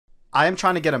I am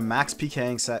trying to get a max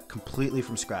PKing set completely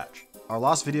from scratch. Our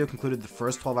last video concluded the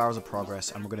first 12 hours of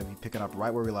progress, and we're going to be picking up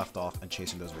right where we left off and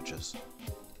chasing those riches.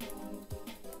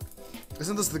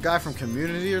 Isn't this the guy from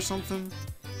Community or something?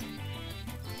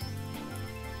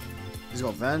 He's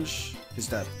got Venge. He's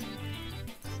dead.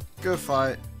 Good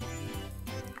fight.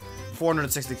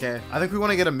 460k. I think we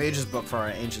want to get a Mage's Book for our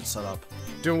Ancient setup.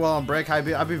 Doing well on break. I'd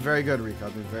be very good, Rico.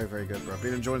 I've been very, very good, bro.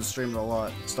 Been enjoying the stream a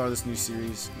lot. Started this new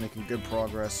series, making good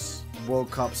progress. World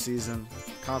Cup season.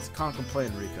 Can't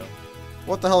complain, Rico.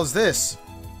 What the hell is this?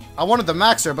 I wanted the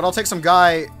Maxer, but I'll take some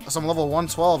guy, some level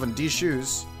 112 and D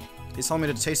shoes. He's telling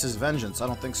me to taste his vengeance. I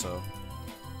don't think so.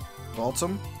 Vault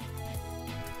him.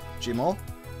 Gmol.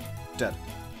 Dead.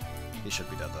 He should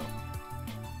be dead,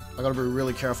 though. I gotta be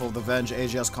really careful of the Venge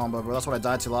AGS combo, bro. That's what I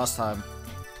died to last time.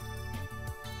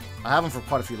 I have him for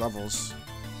quite a few levels.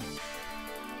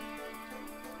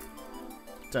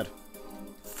 Dead.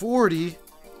 40?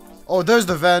 Oh, there's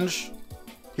the Venge.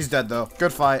 He's dead, though.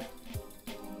 Good fight.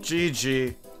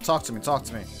 GG. Talk to me, talk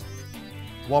to me.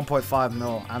 1.5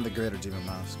 mil and the Greater Demon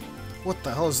Mask. What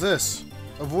the hell is this?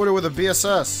 Avoider with a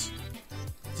BSS.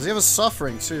 Does he have a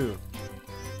Suffering, too?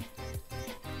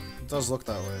 It does look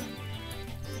that way.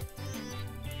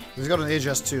 He's got an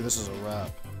AGS, too. This is a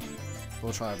wrap.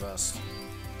 We'll try our best.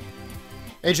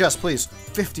 AGS, please.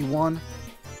 51.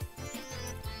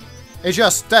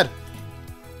 AGS, dead.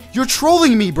 You're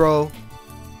trolling me, bro.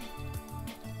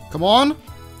 Come on.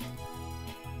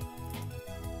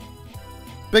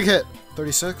 Big hit.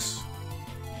 36.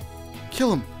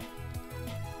 Kill him.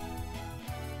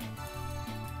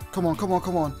 Come on, come on,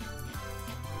 come on.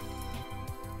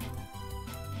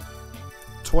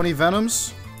 20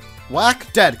 Venoms.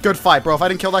 Whack. Dead. Good fight, bro. If I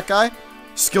didn't kill that guy,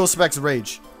 skill specs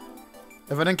rage.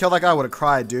 If I didn't kill that guy, I would have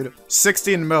cried, dude.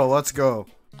 16 mil. Let's go.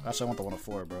 Actually, I want the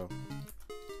 104, bro.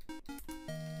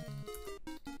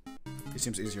 He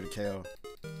seems easier to KO.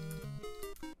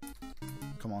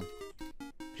 Come on.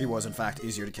 He was, in fact,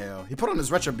 easier to KO. He put on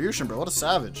his Retribution, bro. What a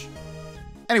savage.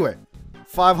 Anyway,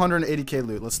 580k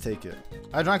loot. Let's take it.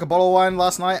 I drank a bottle of wine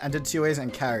last night and did TOAs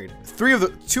and carried.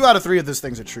 2 out of 3 of those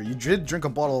things are true. You did drink a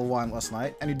bottle of wine last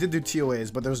night and you did do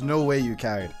TOAs, but there's no way you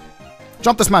carried.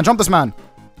 Jump this man. Jump this man.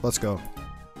 Let's go.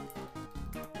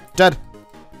 Dead.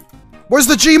 Where's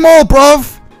the Gmol,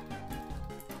 bruv?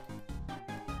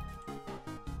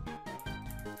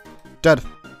 Dead.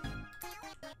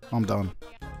 I'm done.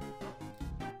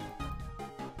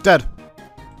 Dead.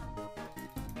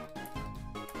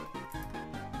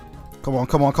 Come on,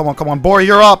 come on, come on, come on. Bori,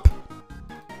 you're up.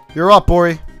 You're up,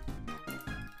 Bori.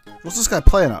 What's this guy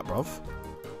playing at, bruv?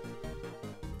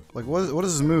 Like, what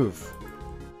is his move?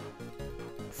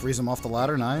 Freeze him off the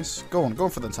ladder, nice. Go on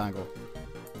for the Entangle.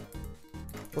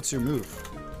 What's your move?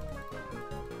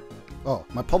 Oh,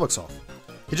 my public's off.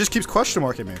 He just keeps question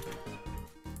marking me.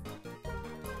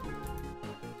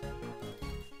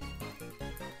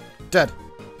 Dead.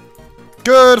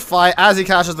 Good fight, as he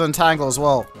catches the Entangle as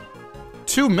well.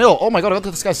 2 mil. Oh my god, I got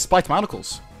this guy's spiked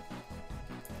manacles.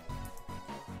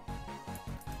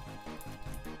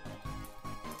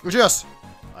 Yes.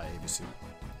 ABC.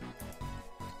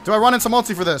 Do I run into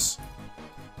multi for this?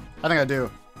 I think I do.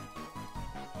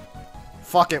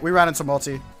 Fuck it, we ran into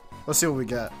multi. Let's see what we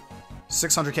get.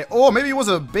 600k. Oh, maybe it was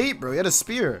a bait, bro. He had a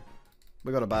spear.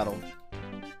 We got a battle.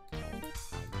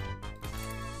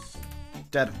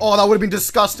 Dead. Oh, that would have been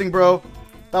disgusting, bro.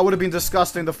 That would have been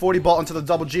disgusting. The 40 bolt into the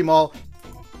double Gmol.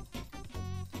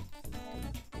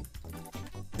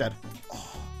 Dead.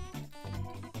 Oh.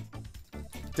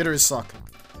 Ditters suck.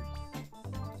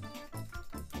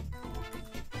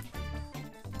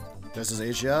 This is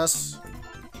AGS.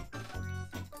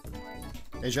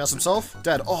 AGS himself?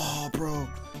 Dead. Oh, bro.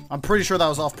 I'm pretty sure that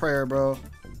was off prayer, bro.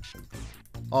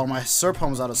 Oh, my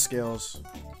Serpon was out of scales.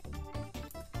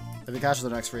 If he catches the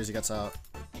next freeze, he gets out.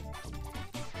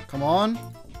 Come on.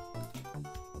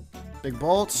 Big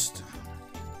bolts.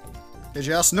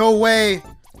 AGS. No way.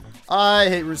 I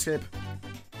hate RuneScape.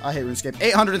 I hate RuneScape.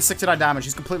 869 damage.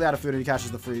 He's completely out of food and he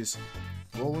catches the freeze.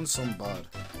 Rolling some bud.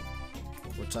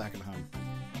 We're attacking him.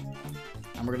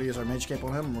 And we're going to use our Mage Cape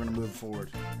on him and we're going to move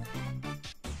forward.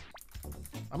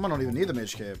 I might not even need the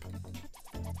Mage Cape.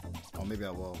 Oh, maybe I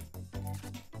will.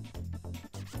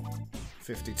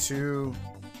 52.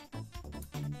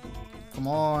 Come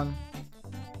on.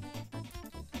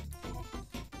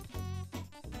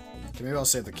 Okay, maybe I'll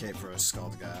save the cape for a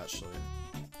Scald guy, actually.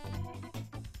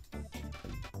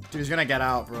 Dude, he's gonna get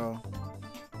out, bro.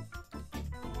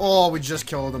 Oh, we just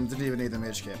killed him. Didn't even need the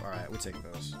Mage Cape. Alright, we take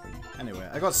those. Anyway,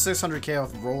 I got 600k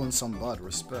off rolling some bud.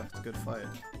 Respect. Good fight.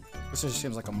 This just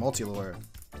seems like a multi-lure.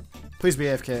 Please be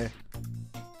AFK.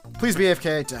 Please be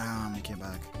AFK. Damn, he came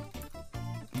back.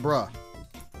 Bruh.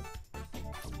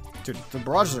 Dude, the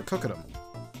barrages are cooking him.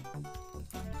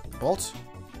 Bolt?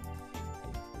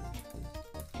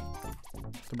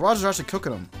 The barrages are actually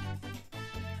cooking him.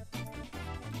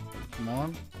 Come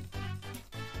on.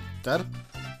 Dead?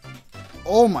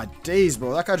 Oh my days,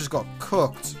 bro. That guy just got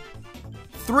cooked.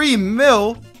 3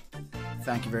 mil?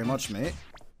 Thank you very much, mate.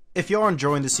 If you are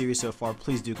enjoying the series so far,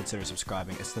 please do consider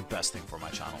subscribing. It's the best thing for my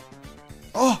channel.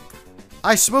 Oh!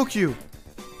 I smoke you!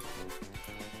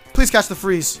 Please catch the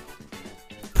freeze.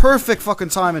 Perfect fucking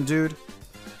timing, dude.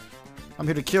 I'm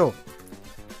here to kill.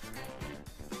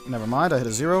 Never mind, I hit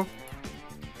a 0.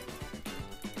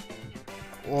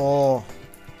 Oh.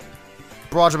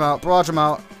 Barrage him out, barrage him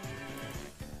out.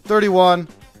 31.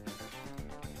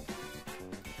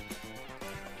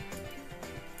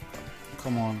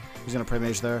 Come on. He's gonna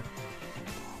pre-mage there.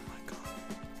 Oh my god.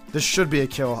 This should be a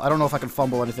kill. I don't know if I can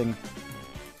fumble anything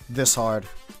this hard.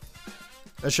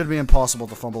 It should be impossible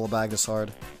to fumble a bag this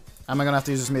hard. Am I gonna have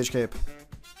to use this mage cape?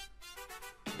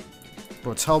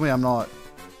 Bro, tell me I'm not.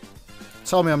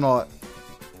 Tell me I'm not.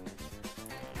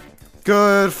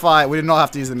 Good fight. We did not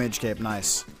have to use the mage cape.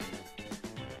 Nice.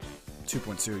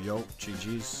 2.2. Yo.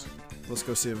 GG's. Let's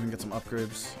go see if we can get some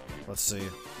upgrades. Let's see.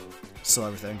 Sell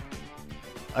everything.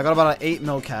 I got about an 8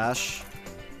 mil cash.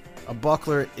 A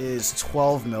buckler is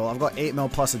 12 mil. I've got 8 mil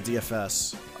plus a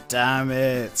DFS. Damn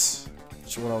it.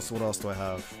 What else do I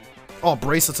have? Oh,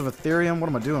 bracelets of Ethereum? What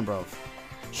am I doing, bro?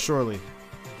 Surely.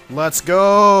 Let's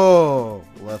go!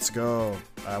 Let's go.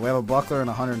 Alright, we have a buckler and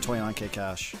 129k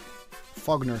cash.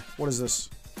 Fogner. What is this?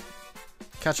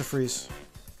 Catch a freeze.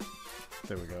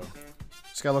 There we go.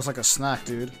 This guy looks like a snack,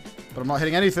 dude. But I'm not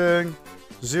hitting anything.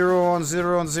 0 on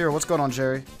 0 on 0. What's going on,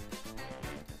 Jerry?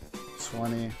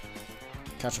 20.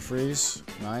 Catch a freeze.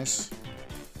 Nice.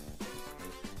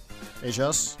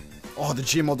 HS. Oh, the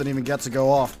Gmail didn't even get to go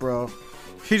off, bro.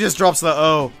 He just drops the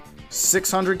O.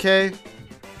 600k?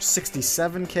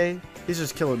 67k? He's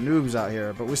just killing noobs out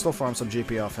here, but we still farm some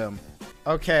GP off him.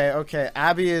 Okay, okay.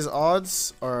 Abby is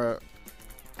odds,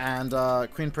 and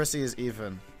Queen Prissy is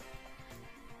even.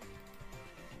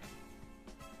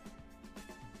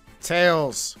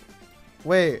 Tails.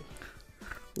 Wait.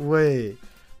 Wait.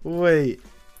 Wait.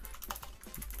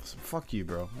 Fuck you,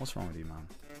 bro. What's wrong with you, man?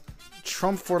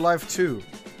 Trump for life 2.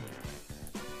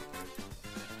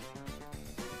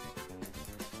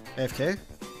 AFK?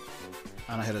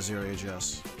 And I hit a 0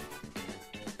 AGS.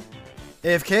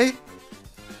 AFK?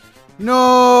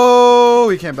 No!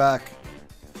 He came back.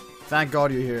 Thank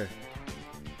God you're here.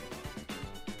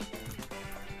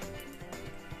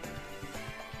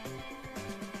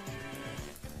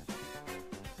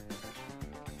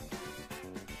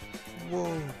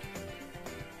 Whoa.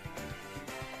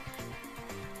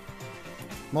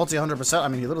 Multi 100%. I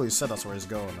mean, he literally said that's where he's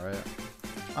going, right?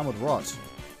 I'm with Rot.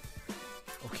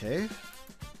 Okay.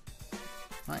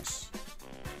 Nice.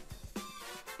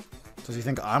 Does he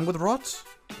think I'm with Rot?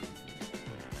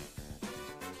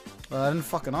 Well, I didn't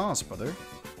fucking ask, brother.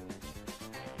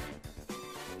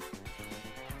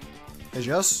 Hey,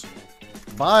 Jess.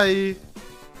 Bye.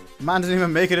 Man didn't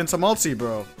even make it into multi,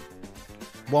 bro.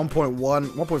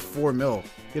 1.4 mil.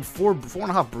 He had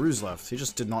 4.5 brews left. He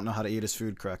just did not know how to eat his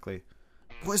food correctly.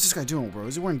 What is this guy doing, bro?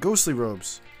 Is he wearing ghostly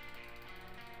robes?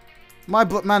 My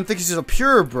blood man thinks he's a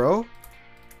pure, bro.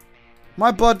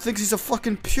 My blood thinks he's a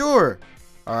fucking pure.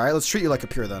 Alright, let's treat you like a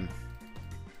pure then.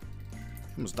 He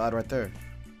almost died right there.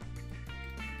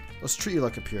 Let's treat you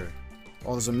like a pure.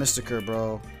 Oh, there's a Mysticer,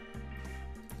 bro.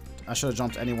 I should have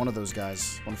jumped any one of those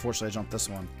guys. Unfortunately, I jumped this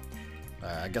one.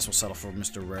 I guess we'll settle for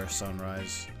Mr. Rare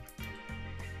Sunrise.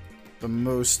 The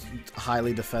most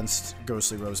highly defensed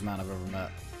ghostly rose man I've ever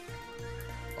met.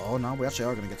 Oh, no, we actually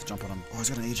are going to get to jump on him. Oh, he's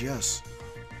got an AGS.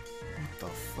 What the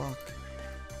fuck?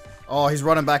 Oh, he's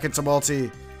running back into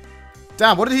multi.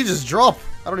 Damn, what did he just drop?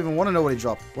 I don't even want to know what he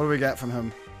dropped. What do we get from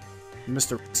him?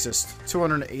 Mr. Racist.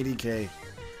 280k.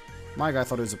 My guy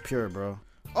thought it was a pure, bro.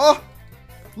 Oh!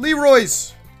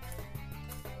 Leroy's!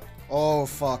 Oh,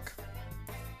 fuck.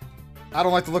 I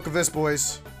don't like the look of this,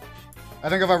 boys. I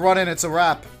think if I run in, it's a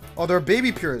wrap. Oh, they're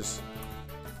baby pures.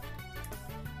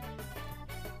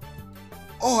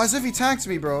 Oh, as if he tanked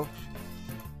me, bro.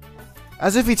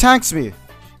 As if he tanks me.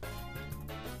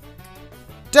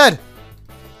 Dead.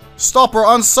 Stop or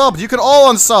unsub. You can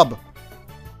all unsub.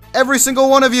 Every single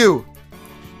one of you.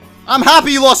 I'm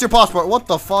happy you lost your passport. What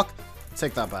the fuck?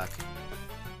 Take that back.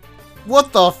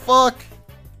 What the fuck?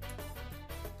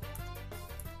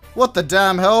 What the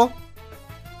damn hell?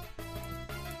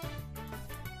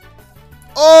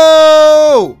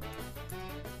 Oh!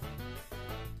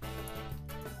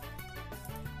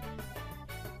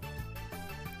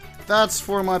 That's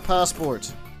for my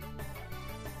passport.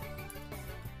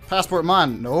 Passport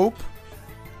mine. Nope.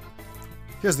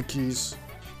 Here's the keys.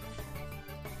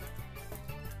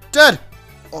 Dead!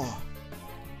 Oh.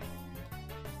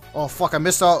 Oh, fuck. I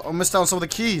missed out on some of the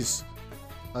keys.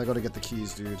 I gotta get the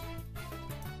keys, dude.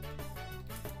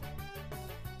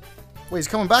 Wait, he's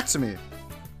coming back to me.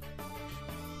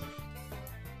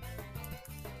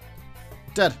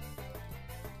 Dead.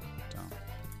 Down.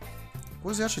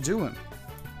 What is he actually doing?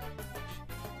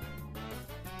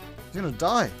 He's gonna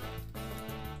die.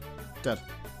 Dead.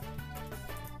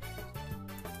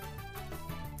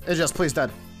 AJS, please,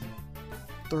 dead.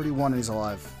 31 and he's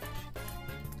alive.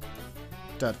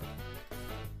 Dead.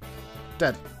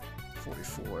 Dead.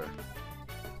 44.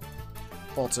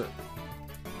 Vault it.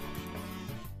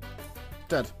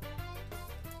 Dead.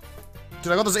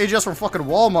 Dude, I got this AGS from fucking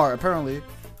Walmart, apparently.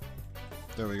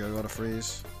 There we go, got a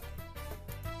freeze.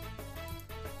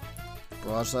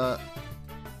 Barrage that.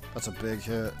 That's a big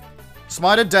hit.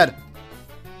 Smited, dead.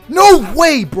 No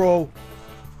way, bro!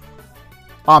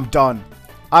 I'm done.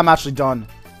 I'm actually done.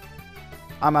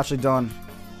 I'm actually done.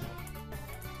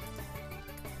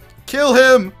 Kill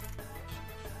him!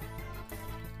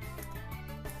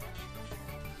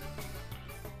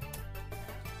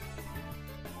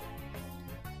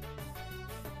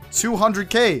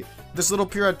 $200K. This little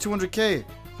pure at 200K.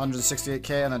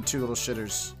 168K and then 2 little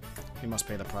shitters. He must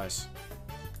pay the price.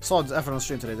 Solid effort on the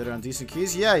stream today. Did it on decent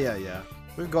keys? Yeah.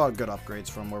 We've got good upgrades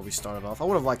from where we started off. I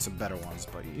would have liked some better ones,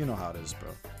 but you know how it is, bro.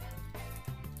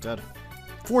 Dead.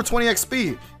 420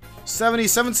 XP. 70,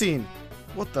 17.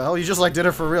 What the hell? You just like did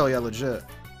it for real. Yeah, legit.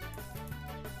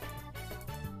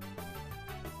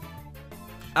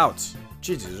 Out.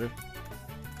 GG, dude.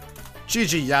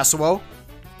 GG, Yasuo.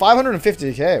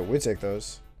 550K. We take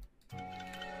those.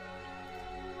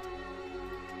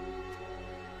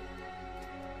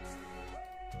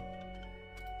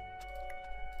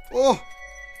 Oh!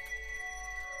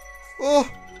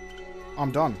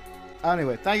 I'm done.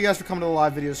 Anyway, thank you guys for coming to the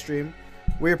live video stream.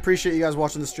 We appreciate you guys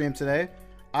watching the stream today.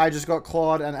 I just got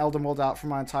Claude and Elden World out for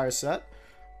my entire set.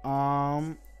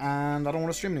 And I don't want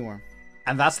to stream anymore.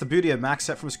 And that's the beauty of max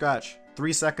set from scratch.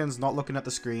 3 seconds, not looking at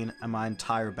the screen, and my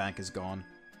entire bank is gone.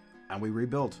 And we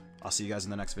rebuild. I'll see you guys in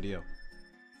the next video.